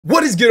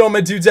What is good, all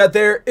my dudes out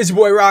there? It's your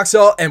boy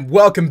Roxalt, and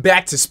welcome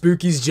back to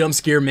Spooky's Jump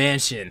Scare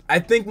Mansion. I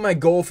think my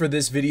goal for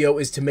this video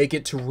is to make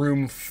it to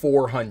room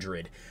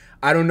 400.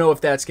 I don't know if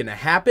that's gonna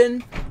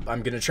happen.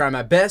 I'm gonna try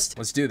my best.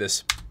 Let's do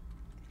this.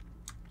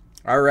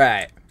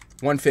 Alright,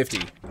 150.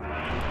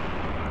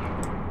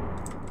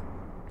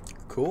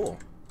 Cool.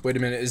 Wait a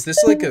minute, is this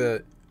like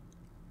a...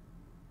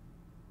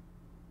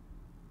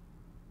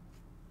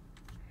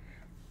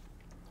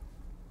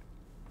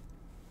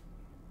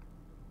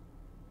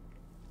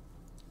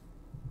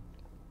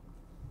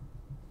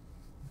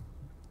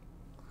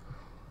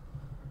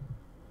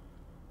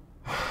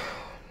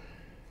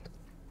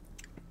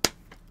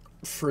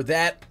 For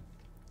that,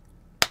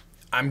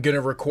 I'm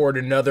gonna record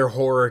another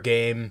horror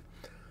game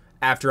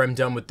after I'm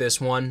done with this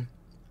one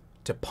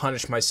to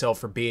punish myself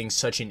for being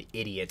such an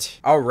idiot.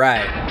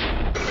 Alright.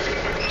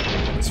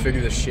 Let's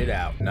figure this shit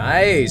out.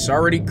 Nice,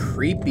 already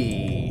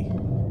creepy.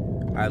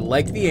 I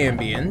like the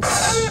ambience.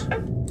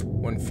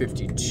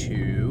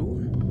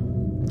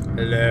 152.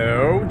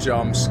 Hello,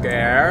 jump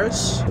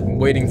scares. I'm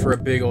waiting for a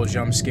big old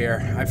jump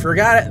scare. I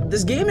forgot it.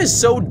 This game is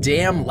so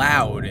damn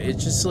loud.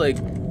 It's just like...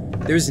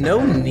 There's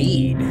no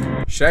need.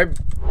 Should I,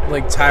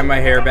 like, tie my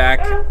hair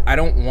back? I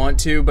don't want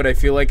to, but I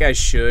feel like I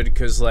should,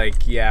 because,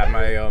 like, yeah,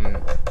 my,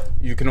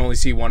 you can only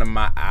see one of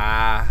my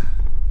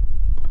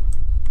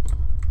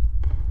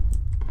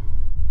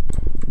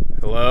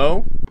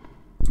Hello?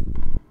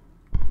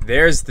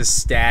 There's the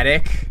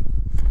static.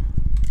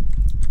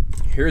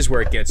 Here's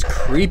where it gets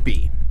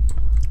creepy.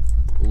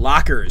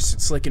 Lockers.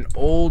 It's like an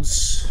old...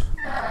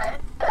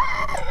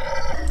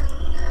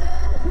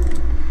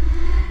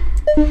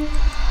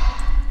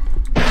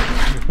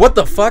 What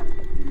the fuck?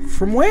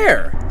 From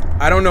where?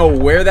 I don't know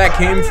where that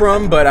came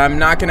from, but I'm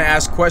not gonna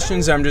ask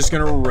questions, I'm just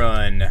gonna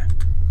run.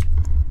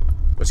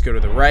 Let's go to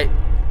the right.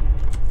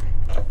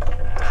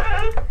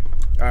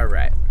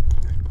 Alright.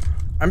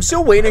 I'm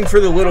still waiting for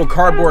the little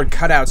cardboard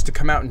cutouts to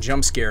come out and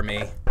jump scare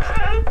me.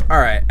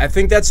 Alright, I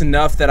think that's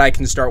enough that I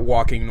can start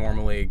walking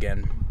normally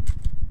again.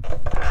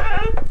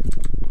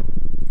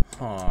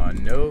 Oh,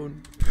 no.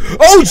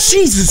 Oh,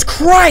 Jesus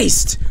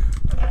Christ!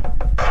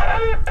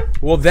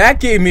 Well, that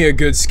gave me a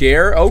good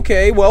scare.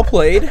 Okay, well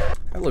played.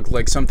 That looked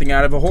like something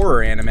out of a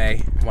horror anime.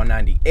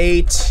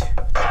 198,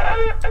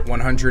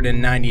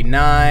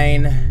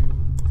 199,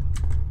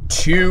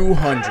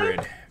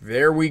 200.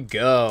 There we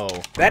go.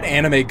 That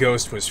anime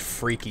ghost was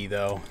freaky,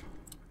 though.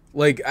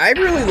 Like, I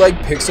really like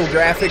pixel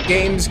graphic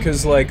games,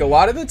 because, like, a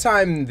lot of the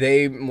time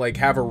they, like,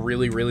 have a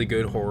really, really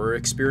good horror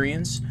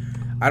experience.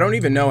 I don't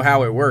even know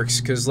how it works,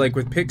 because, like,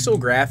 with pixel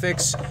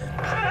graphics,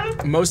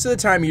 most of the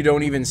time you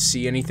don't even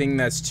see anything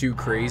that's too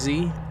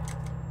crazy.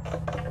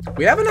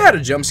 We haven't had a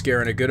jump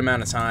scare in a good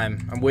amount of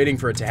time. I'm waiting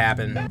for it to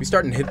happen. We're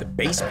starting to hit the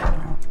basement.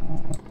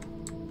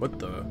 What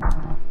the?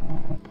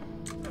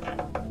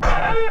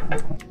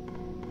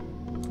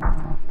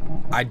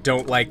 I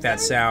don't like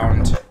that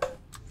sound.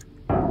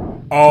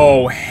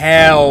 Oh,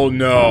 hell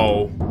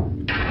no.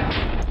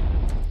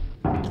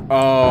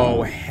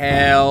 Oh,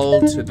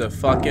 hell to the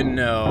fucking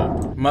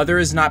no. Mother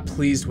is not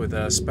pleased with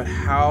us, but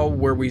how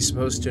were we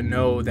supposed to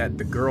know that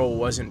the girl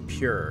wasn't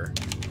pure?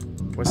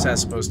 What's that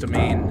supposed to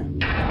mean?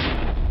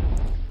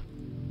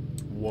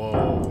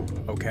 Whoa,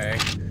 okay.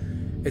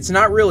 It's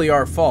not really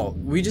our fault.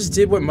 We just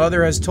did what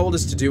Mother has told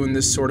us to do in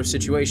this sort of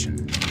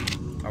situation.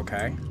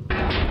 Okay.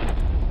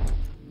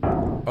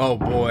 Oh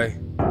boy.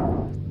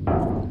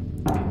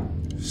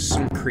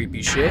 Some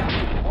creepy shit.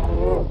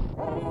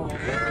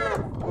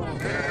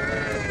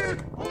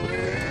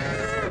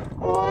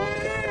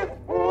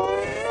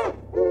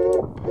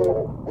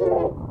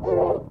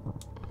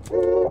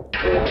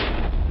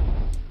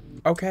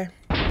 Okay.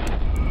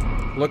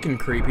 Looking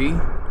creepy.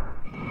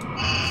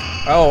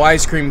 Oh,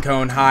 ice cream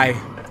cone. Hi.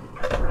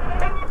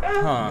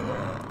 Huh.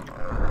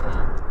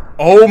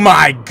 Oh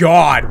my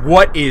god,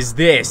 what is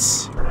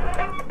this?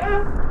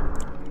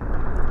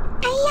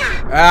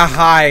 Ah,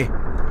 hi.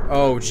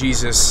 Oh,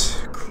 Jesus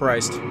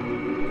Christ.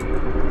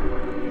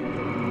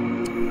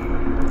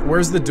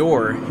 Where's the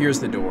door? Here's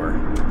the door.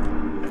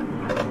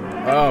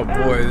 Oh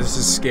boy, this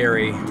is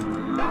scary.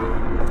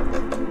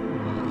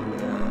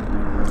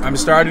 I'm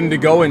starting to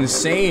go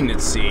insane, it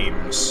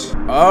seems.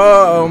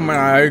 Oh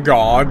my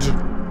god.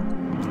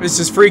 This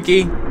is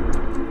freaky.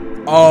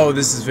 Oh,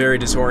 this is very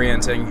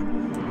disorienting.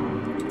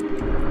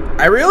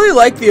 I really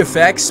like the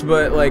effects,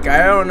 but, like,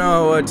 I don't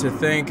know what to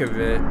think of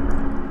it.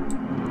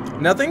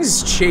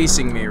 Nothing's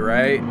chasing me,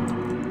 right?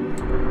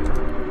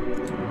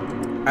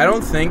 I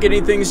don't think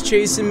anything's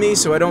chasing me,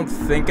 so I don't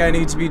think I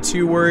need to be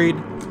too worried.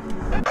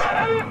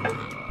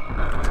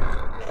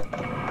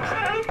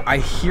 I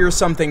hear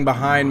something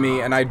behind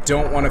me, and I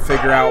don't want to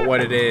figure out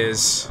what it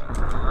is.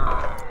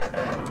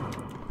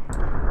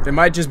 It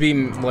might just be,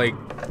 like,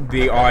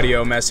 the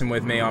audio messing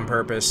with me on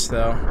purpose,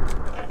 though.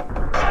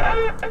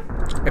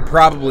 It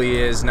probably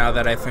is, now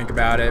that I think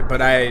about it, but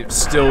I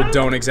still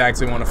don't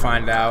exactly want to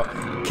find out.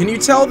 Can you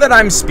tell that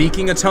I'm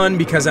speaking a ton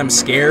because I'm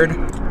scared?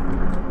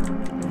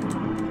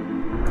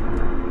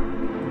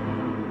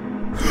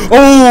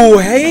 Oh,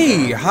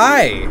 hey!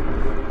 Hi!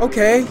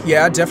 Okay,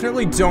 yeah,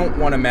 definitely don't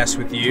want to mess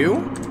with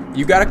you.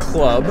 You got a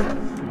club.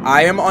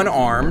 I am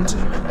unarmed.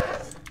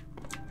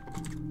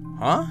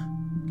 Huh?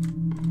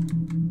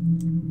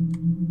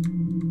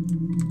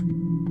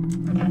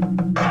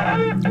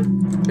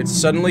 It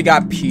suddenly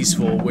got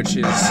peaceful, which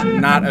is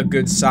not a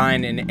good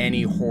sign in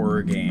any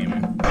horror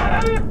game.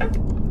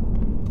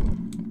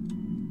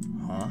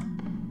 Huh?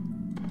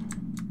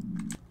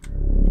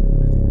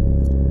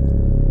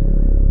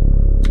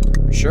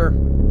 Sure.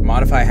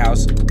 Modify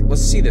house.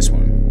 Let's see this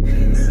one.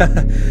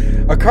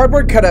 A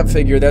cardboard cutout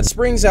figure that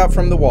springs out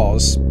from the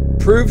walls.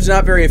 Proved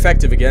not very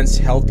effective against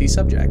healthy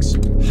subjects.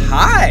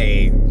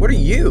 Hi! What are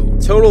you?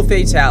 Total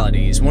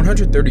fatalities,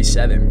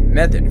 137.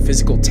 Method,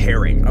 physical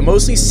tearing. A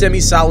mostly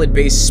semi-solid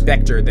base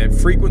specter that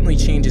frequently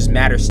changes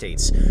matter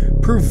states.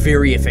 Proved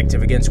very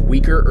effective against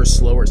weaker or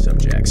slower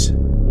subjects.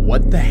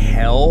 What the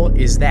hell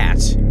is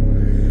that?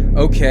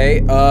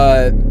 Okay,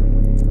 a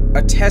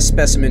test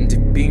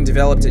specimen being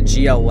developed at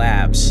GL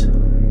Labs.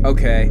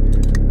 Okay,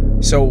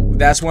 so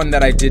that's one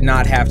that I did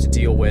not have to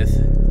deal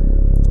with.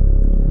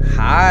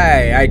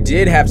 Hi, I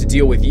did have to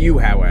deal with you,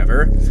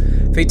 however.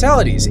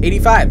 Fatalities,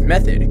 85.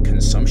 Method,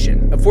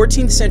 consumption. A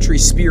 14th century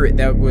spirit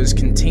that was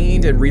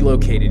contained and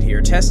relocated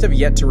here. Test have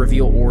yet to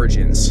reveal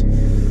origins.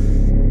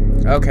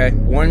 Okay,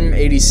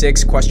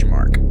 186, question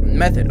mark.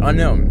 Method,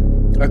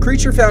 unknown. A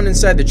creature found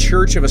inside the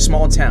church of a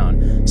small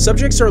town.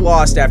 Subjects are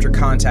lost after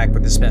contact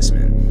with the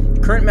specimen.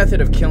 Current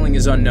method of killing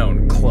is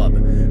unknown. Club.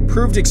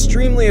 Proved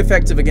extremely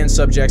effective against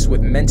subjects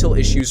with mental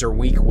issues or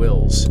weak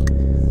wills.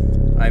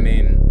 I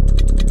mean,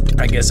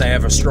 I guess I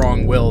have a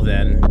strong will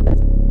then.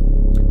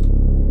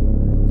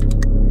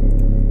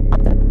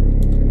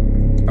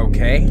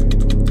 Okay.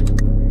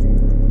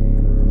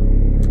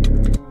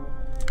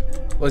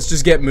 Let's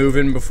just get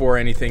moving before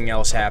anything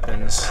else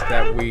happens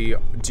that we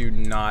do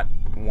not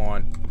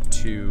want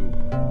to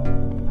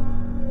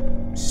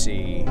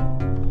see.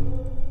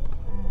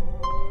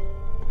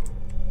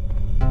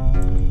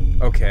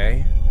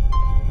 Okay.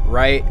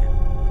 Right.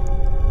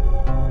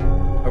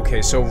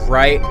 Okay, so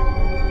right,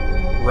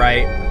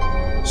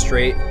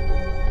 straight,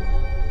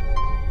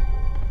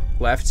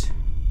 left.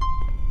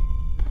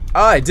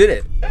 Oh, I did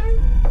it.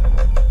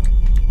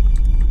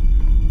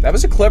 That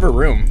was a clever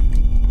room.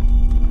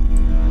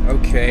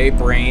 Okay,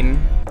 brain.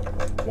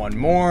 One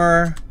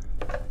more.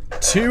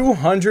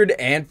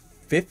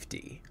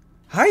 250.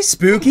 Hi,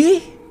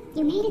 Spooky.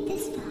 You made it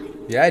this far.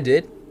 Yeah, I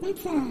did.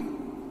 That's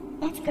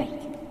great.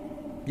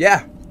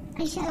 Yeah.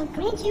 I shall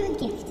grant you a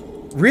gift.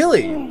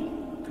 Really?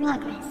 For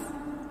progress.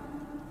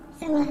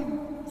 So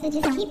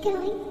just keep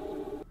going.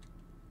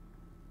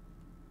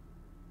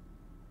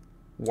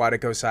 Why'd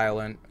it go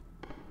silent?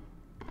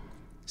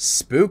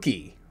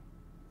 Spooky.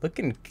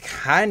 Looking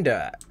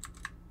kinda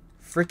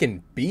freaking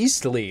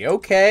beastly.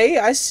 Okay,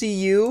 I see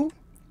you.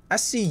 I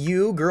see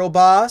you, girl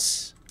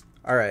boss.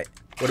 Alright,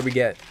 what do we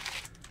get?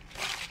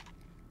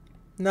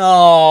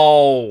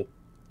 No!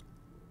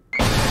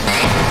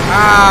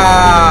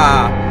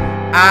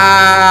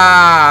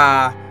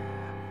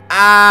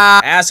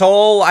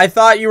 Asshole, I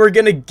thought you were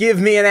gonna give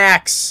me an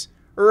axe,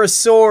 or a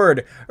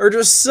sword, or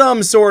just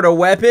some sort of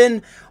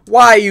weapon.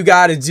 Why you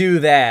gotta do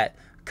that?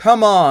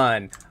 Come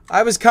on,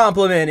 I was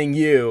complimenting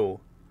you.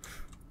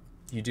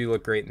 You do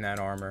look great in that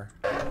armor.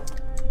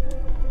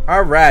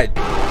 Alright.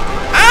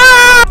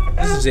 Ah!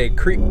 This is a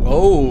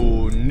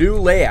new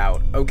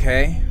layout,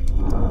 okay.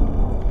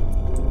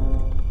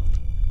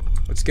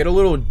 Let's get a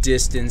little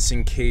distance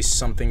in case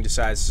something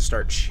decides to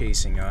start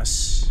chasing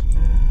us.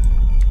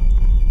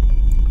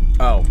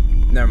 Oh,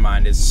 never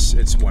mind,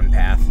 it's one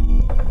path.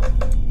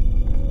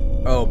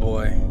 Oh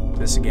boy,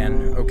 this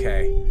again,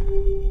 okay.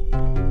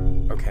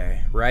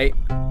 Okay, right?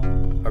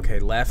 Okay,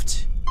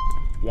 left.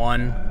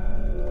 One.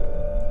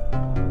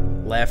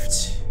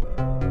 Left.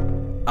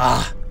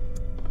 Ah!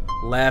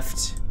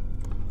 Left.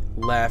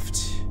 Left.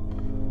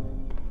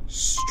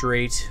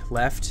 Straight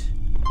left.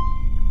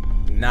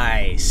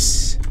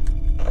 Nice.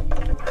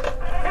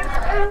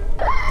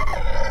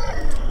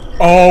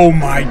 Oh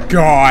my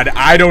god,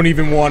 I don't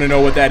even want to know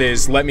what that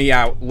is. Let me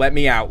out, let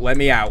me out, let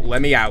me out, let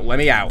me out, let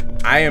me out.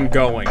 I am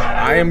going,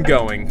 I am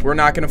going. We're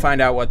not going to find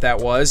out what that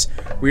was.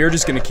 We are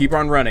just going to keep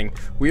on running.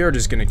 We are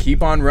just going to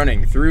keep on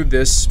running through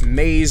this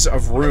maze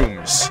of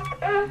rooms.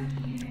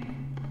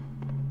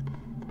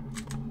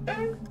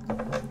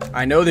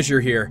 I know that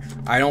you're here.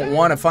 I don't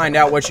want to find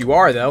out what you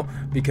are, though,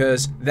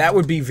 because that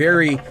would be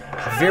very,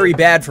 very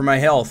bad for my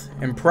health,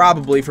 and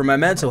probably for my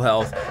mental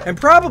health, and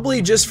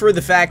probably just for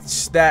the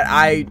fact that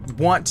I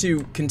want to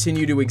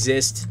continue to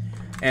exist,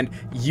 and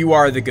you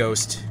are the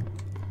ghost.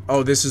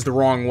 Oh, this is the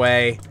wrong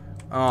way.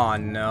 Oh,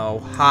 no.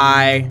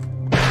 Hi.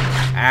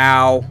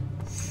 Ow.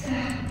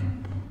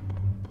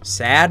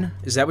 Sad?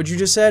 Is that what you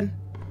just said?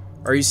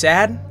 Are you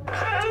sad?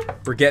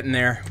 We're getting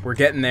there. We're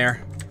getting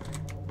there.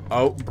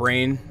 Oh,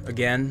 brain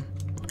again.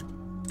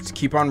 Let's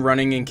keep on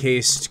running in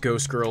case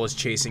Ghost Girl is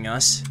chasing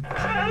us.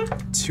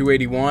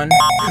 281.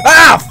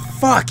 Ah,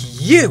 fuck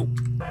you!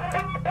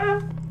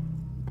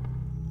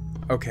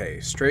 Okay,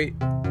 straight.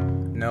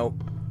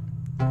 Nope.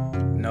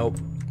 Nope.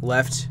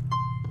 Left.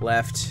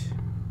 Left.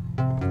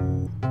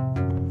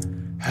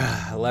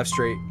 Left,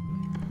 straight.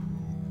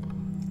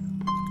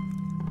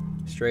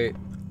 Straight.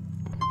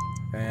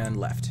 And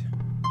left.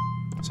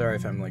 Sorry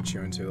if I'm like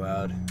chewing too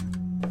loud.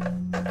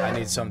 I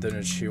need something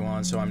to chew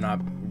on so I'm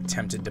not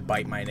tempted to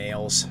bite my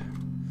nails.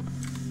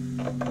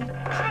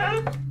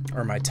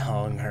 Or my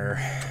tongue, or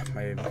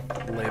my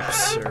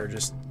lips, or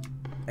just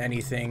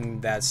anything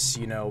that's,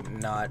 you know,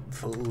 not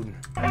food.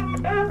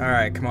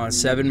 Alright, come on,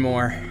 7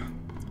 more.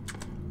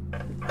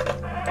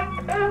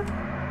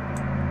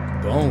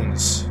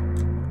 Bones.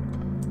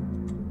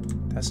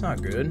 That's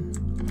not good.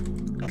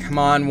 Come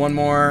on, 1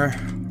 more,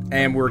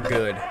 and we're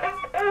good.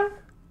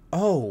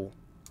 Oh,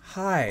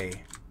 hi.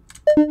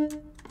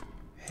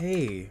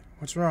 Hey,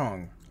 what's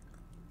wrong?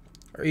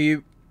 Are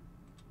you...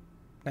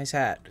 Nice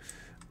hat.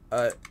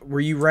 Were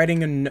you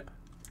writing a...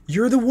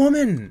 You're the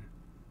woman!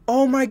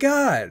 Oh my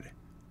god!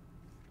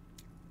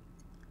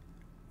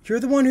 You're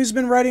the one who's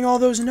been writing all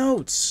those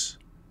notes.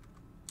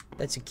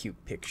 That's a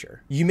cute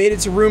picture. You made it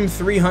to room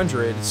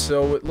 300,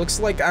 so it looks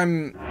like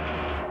I'm...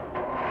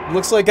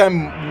 Looks like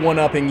I'm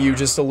one-upping you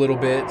just a little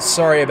bit.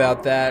 Sorry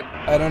about that.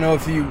 I don't know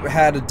if you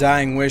had a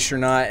dying wish or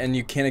not, and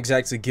you can't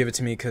exactly give it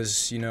to me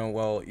because, you know,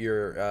 well,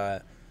 you're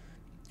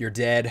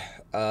dead.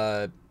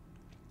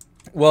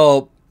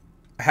 Well,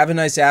 have a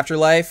nice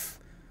afterlife,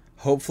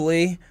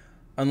 hopefully,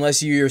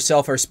 unless you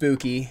yourself are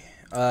spooky.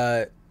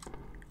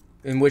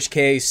 In which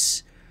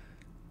case,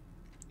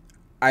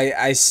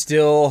 I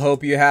still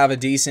hope you have a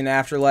decent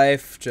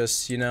afterlife.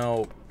 Just, you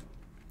know,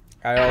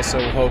 I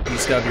also hope you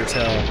stub your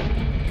toe,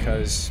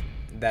 because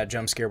that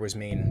jump scare was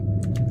mean.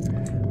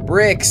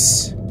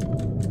 Bricks!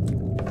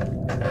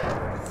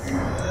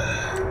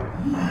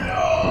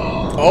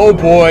 Oh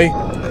boy!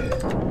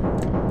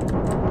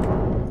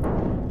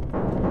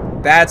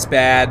 That's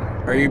bad.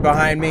 Are you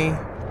behind me?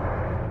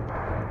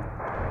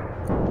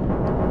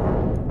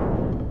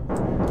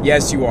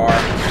 Yes, you are.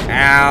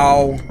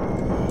 Ow.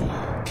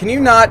 Can you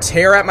not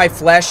tear at my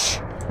flesh?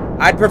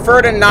 I'd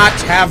prefer to not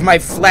have my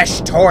flesh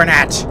torn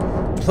at.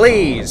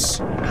 Please.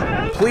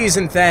 Please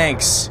and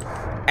thanks.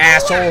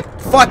 Asshole.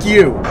 Fuck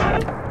you.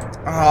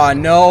 Ah,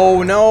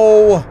 no,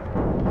 no.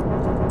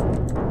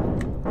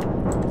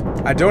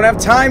 I don't have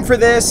time for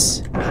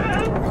this.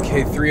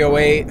 Okay,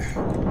 308.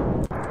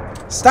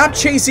 Stop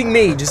chasing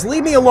me. Just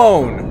leave me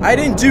alone. I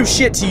didn't do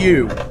shit to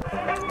you.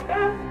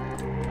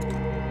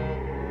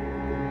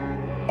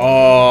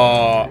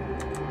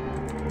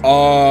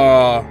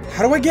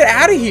 How do I get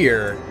out of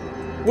here?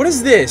 What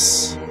is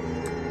this?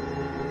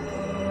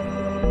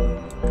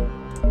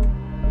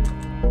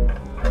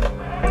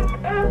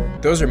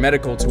 Those are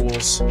medical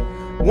tools.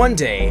 One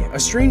day, a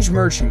strange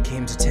merchant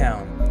came to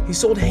town. He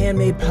sold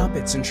handmade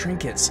puppets and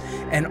trinkets,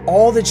 and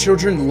all the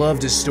children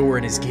loved his store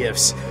and his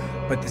gifts.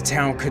 But the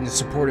town couldn't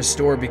support a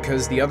store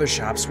because the other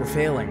shops were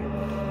failing.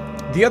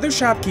 The other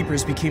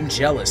shopkeepers became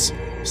jealous,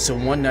 so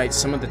one night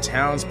some of the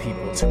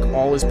townspeople took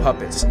all his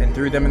puppets and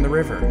threw them in the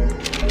river.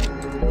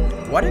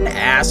 What an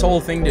asshole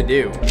thing to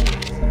do.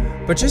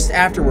 But just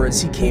afterwards,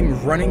 he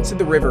came running to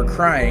the river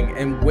crying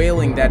and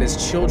wailing that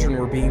his children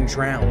were being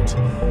drowned.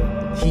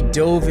 He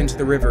dove into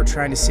the river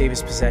trying to save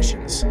his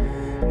possessions.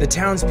 The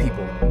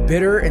townspeople,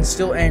 bitter and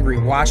still angry,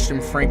 watched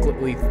him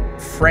frantically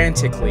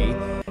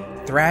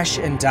thrash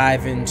and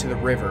dive into the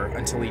river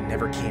until he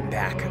never came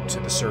back to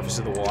the surface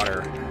of the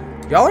water.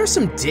 Y'all are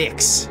some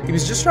dicks. He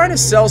was just trying to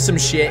sell some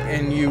shit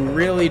and you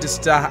really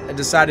just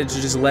decided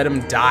to just let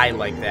him die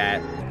like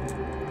that.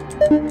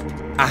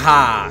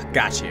 Aha,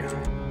 got you.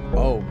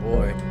 Oh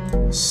boy.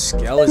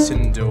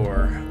 Skeleton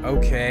door.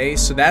 Okay,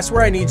 so that's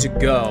where I need to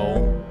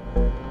go.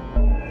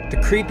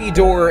 The creepy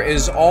door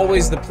is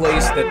always the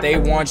place that they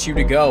want you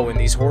to go in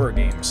these horror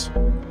games.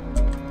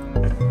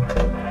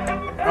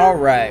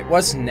 Alright,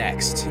 what's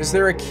next? Is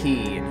there a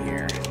key in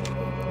here?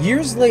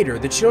 Years later,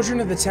 the children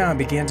of the town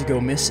began to go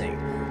missing,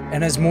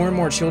 and as more and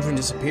more children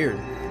disappeared,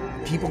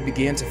 people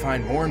began to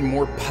find more and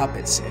more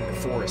puppets in the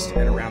forest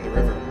and around the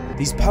river.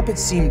 These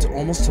puppets seemed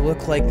almost to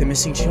look like the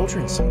missing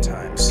children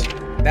sometimes.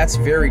 That's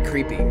very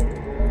creepy.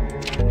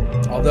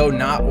 Although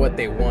not what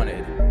they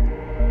wanted.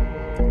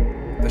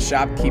 The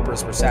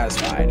shopkeepers were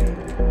satisfied.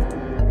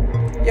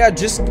 Yeah,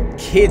 just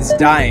kids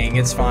dying,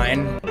 it's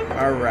fine.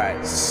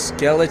 Alright,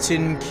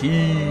 skeleton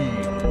key.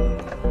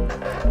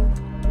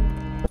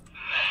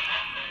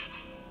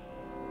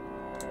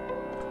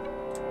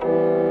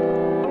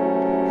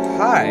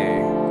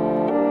 Hi.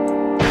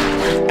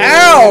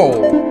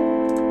 Ow!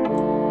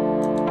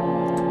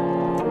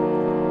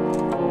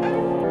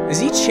 Is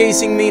he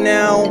chasing me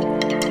now?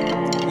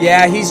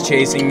 Yeah, he's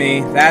chasing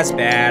me. That's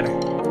bad.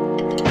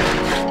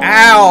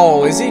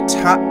 Ow! Is he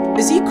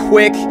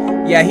quick?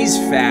 Yeah, he's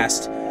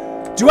fast.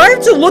 Do I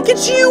have to look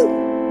at you?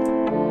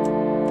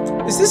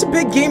 Is this a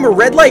big game of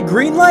red light,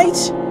 green light?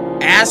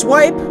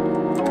 Asswipe?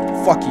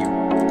 Fuck you.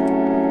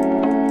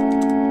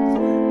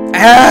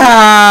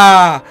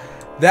 Ah!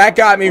 That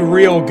got me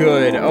real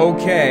good.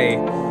 Okay.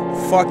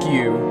 Fuck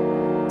you.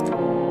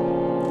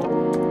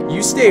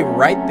 You stay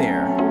right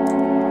there.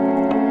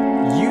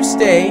 You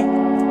stay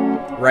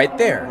right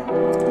there.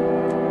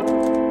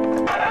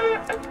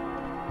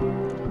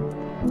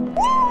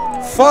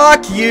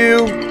 Fuck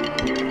you!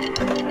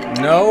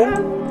 No?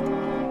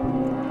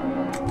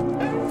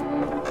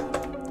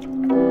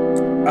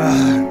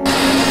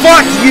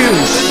 Fuck you!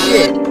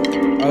 Shit!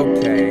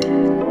 Okay.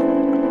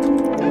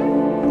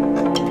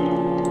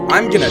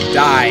 I'm gonna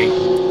die.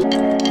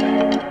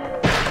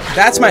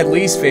 That's my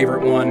least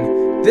favorite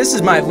one. This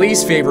is my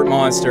least favorite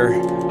monster.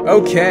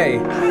 Okay.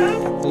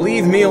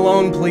 Leave me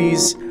alone,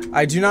 please.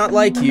 I do not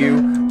like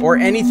you, or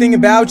anything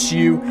about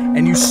you,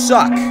 and you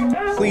suck.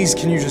 Please,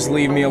 can you just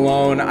leave me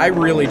alone? I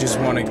really just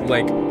want to,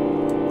 like...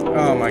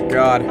 Oh my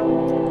god.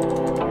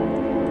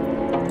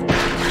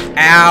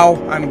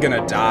 Ow! I'm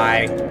gonna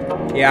die.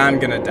 Yeah, I'm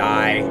gonna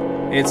die.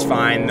 It's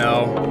fine,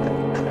 though.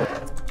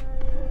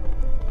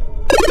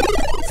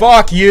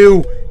 Fuck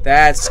you!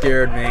 That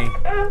scared me.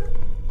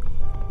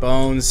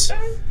 Bones.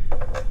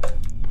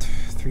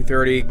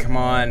 330, come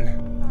on.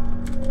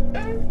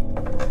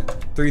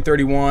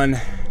 331.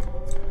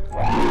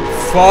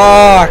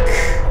 Fuck!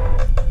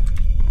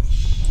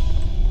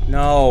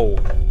 No.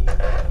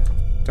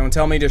 Don't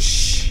tell me to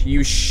shh.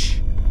 You shh.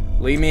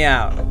 Leave me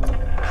out.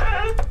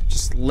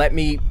 Just let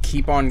me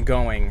keep on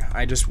going.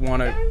 I just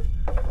want to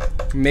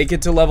make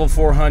it to level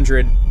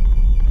 400.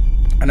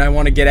 And I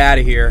want to get out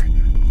of here.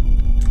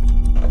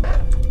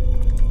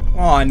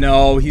 Oh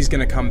no, he's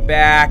gonna come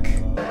back.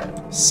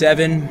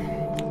 7.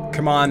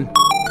 Come on.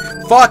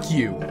 Fuck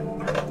you.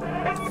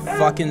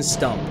 Fucking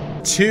stump.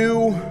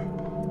 2.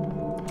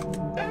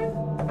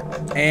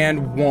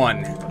 And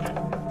 1.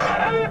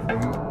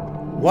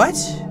 What?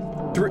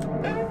 3.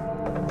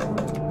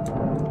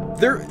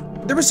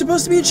 There was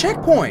supposed to be a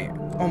checkpoint.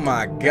 Oh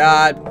my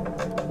god.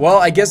 Well,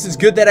 I guess it's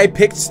good that I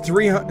picked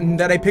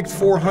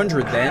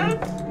 400 then,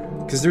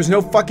 because there's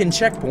no fucking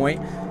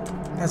checkpoint.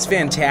 That's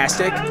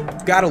fantastic.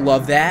 Gotta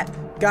love that.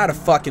 Gotta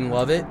fucking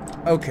love it.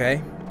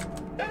 Okay.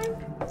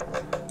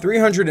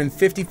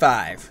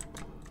 355.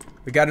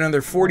 We got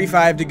another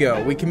 45 to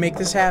go. We can make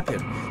this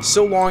happen.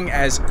 So long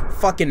as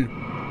fucking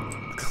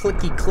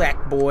Clicky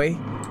Clack Boy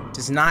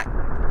does not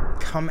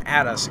come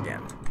at us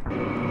again.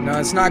 No,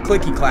 it's not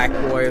Clicky Clack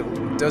Boy.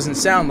 It doesn't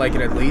sound like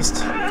it, at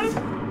least.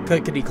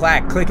 Clickety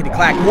clack, wood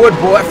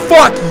boy.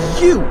 Fuck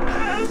you!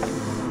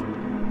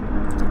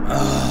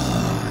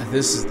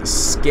 This is the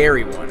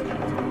scary one.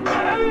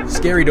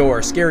 Scary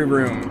door, scary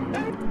room.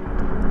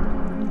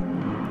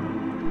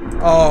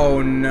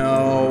 Oh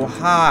no.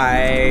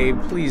 Hi.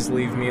 Please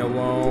leave me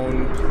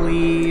alone.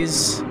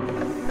 Please.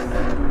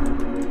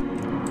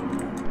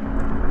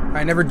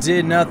 I never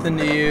did nothing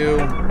to you.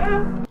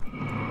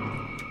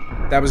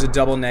 That was a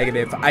double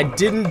negative. I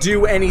didn't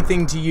do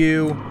anything to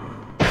you.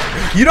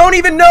 You don't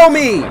even know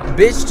me!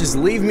 Bitch, just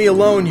leave me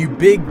alone, you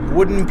big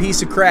wooden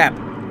piece of crap.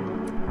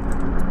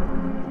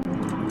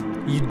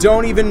 You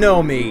don't even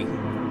know me.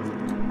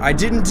 I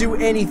didn't do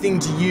anything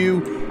to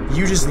you.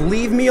 You just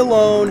leave me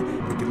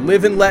alone. You can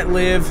live and let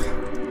live.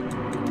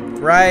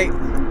 Right?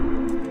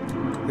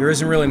 There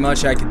isn't really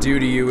much I could do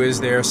to you, is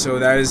there? So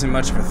that isn't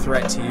much of a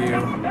threat to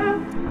you.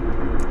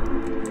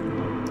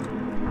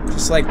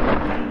 Just like,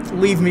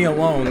 leave me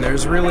alone.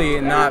 There's really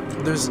not,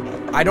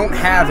 I don't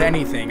have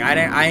anything.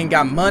 I ain't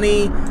got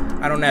money.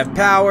 I don't have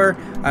power.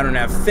 I don't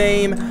have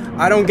fame.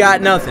 I don't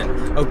got nothing.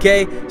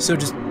 Okay? So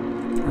just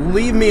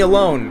leave me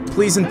alone.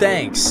 Please and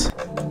thanks.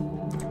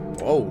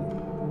 Whoa.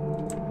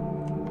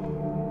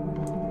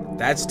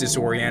 That's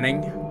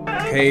disorienting.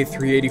 Okay,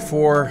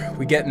 384.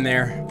 We getting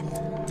there.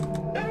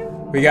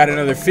 We got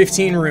another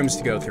 15 rooms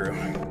to go through.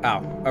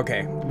 Oh,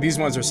 okay. These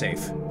ones are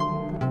safe.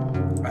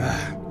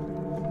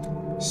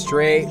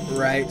 Straight,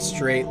 right,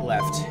 straight,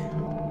 left.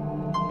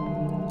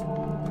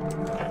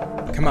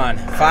 Come on,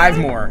 5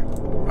 more.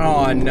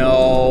 Oh,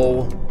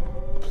 no.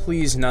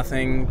 Please,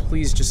 nothing.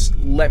 Please just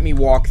let me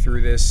walk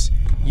through this.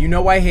 You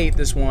know I hate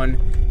this one.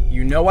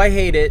 You know I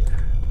hate it.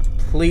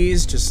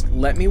 Please, just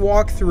let me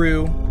walk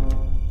through.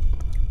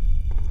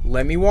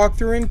 Let me walk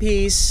through in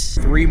peace.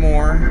 3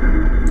 more.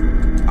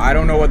 I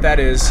don't know what that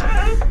is.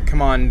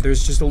 Come on,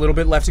 there's just a little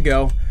bit left to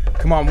go.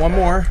 Come on, 1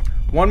 more.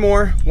 1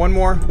 more. 1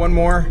 more. 1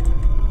 more.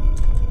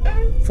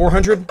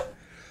 400.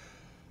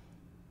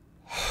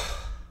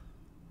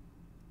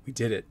 We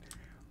did it.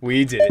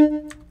 We did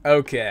it.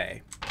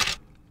 Okay.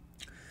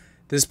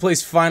 This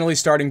place finally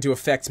starting to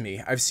affect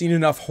me. I've seen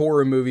enough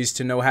horror movies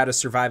to know how to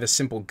survive a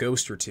simple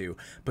ghost or two,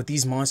 but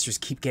these monsters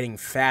keep getting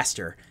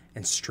faster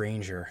and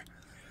stranger.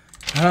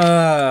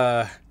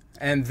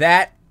 And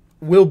that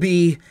will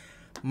be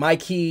my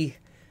key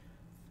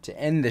to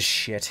end this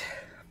shit.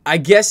 I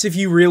guess if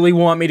you really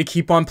want me to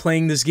keep on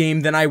playing this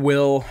game, then I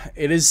will.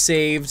 It is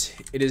saved.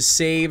 It is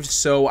saved,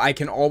 so I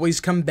can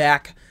always come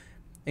back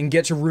and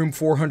get to room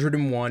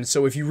 401.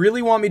 So if you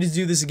really want me to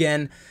do this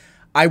again,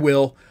 I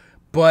will.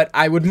 But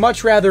I would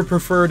much rather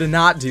prefer to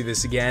not do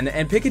this again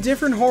and pick a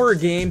different horror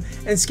game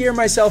and scare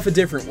myself a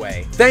different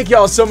way. Thank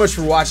y'all so much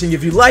for watching.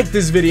 If you liked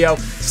this video,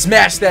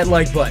 smash that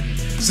like button.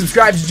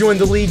 Subscribe to join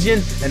the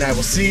Legion, and I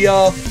will see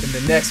y'all in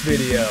the next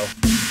video.